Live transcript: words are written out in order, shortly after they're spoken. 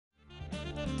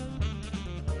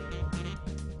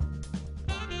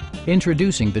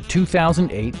Introducing the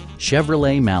 2008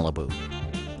 Chevrolet Malibu.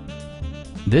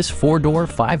 This four-door,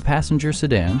 five-passenger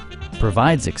sedan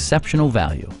provides exceptional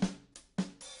value.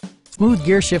 Smooth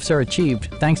gear shifts are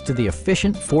achieved thanks to the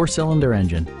efficient four-cylinder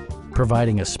engine,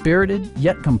 providing a spirited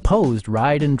yet composed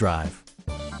ride and drive.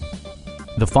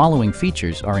 The following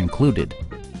features are included: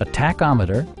 a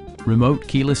tachometer, remote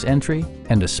keyless entry,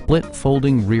 and a split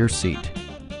folding rear seat.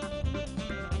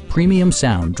 Premium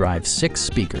sound drives 6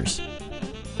 speakers,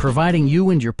 providing you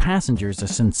and your passengers a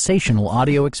sensational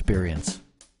audio experience.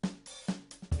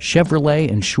 Chevrolet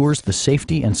ensures the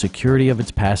safety and security of its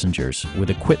passengers with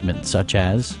equipment such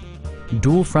as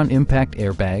dual front impact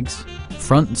airbags,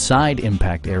 front and side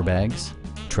impact airbags,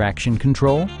 traction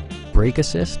control, brake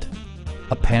assist,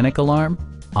 a panic alarm,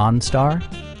 OnStar,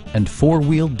 and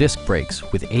 4-wheel disc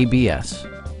brakes with ABS.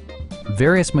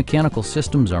 Various mechanical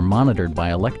systems are monitored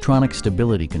by electronic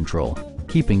stability control,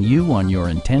 keeping you on your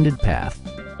intended path.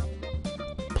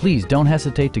 Please don't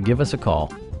hesitate to give us a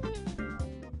call.